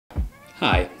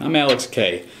Hi, I'm Alex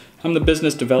Kay. I'm the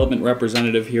Business Development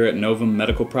Representative here at Novum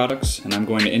Medical Products, and I'm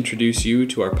going to introduce you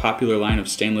to our popular line of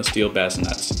stainless steel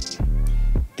bassinets.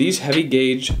 These heavy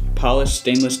gauge, polished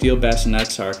stainless steel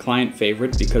bassinets are a client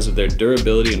favorite because of their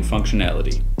durability and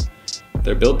functionality.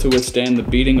 They're built to withstand the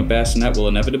beating a bassinet will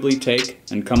inevitably take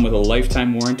and come with a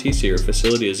lifetime warranty so your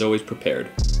facility is always prepared.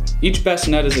 Each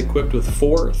bassinet is equipped with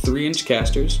 4 3-inch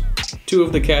casters. 2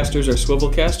 of the casters are swivel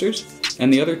casters,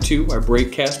 and the other 2 are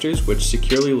brake casters which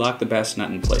securely lock the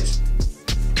bassinet in place.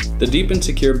 The deep and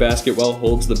secure basket well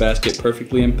holds the basket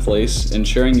perfectly in place,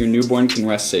 ensuring your newborn can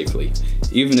rest safely.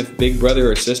 Even if big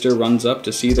brother or sister runs up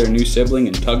to see their new sibling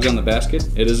and tugs on the basket,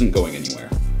 it isn't going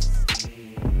anywhere.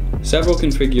 Several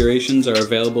configurations are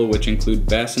available which include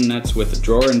bassinets with a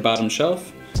drawer and bottom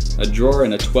shelf, a drawer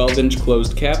and a 12-inch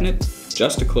closed cabinet,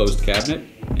 just a closed cabinet,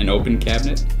 an open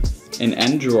cabinet, an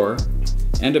end drawer,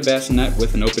 and a bassinet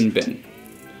with an open bin.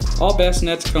 All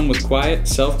bassinets come with quiet,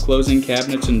 self-closing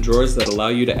cabinets and drawers that allow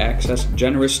you to access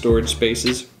generous storage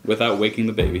spaces without waking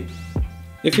the baby.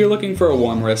 If you're looking for a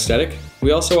warmer aesthetic,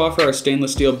 we also offer our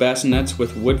stainless steel bassinets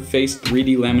with wood-faced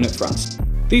 3D laminate fronts.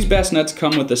 These bassinets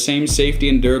come with the same safety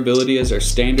and durability as our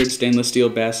standard stainless steel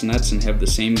bassinets and have the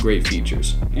same great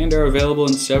features, and are available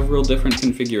in several different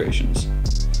configurations.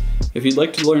 If you'd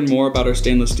like to learn more about our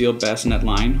stainless steel bassinet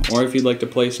line, or if you'd like to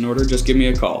place an order, just give me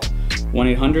a call,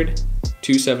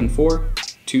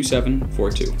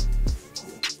 1-800-274-2742.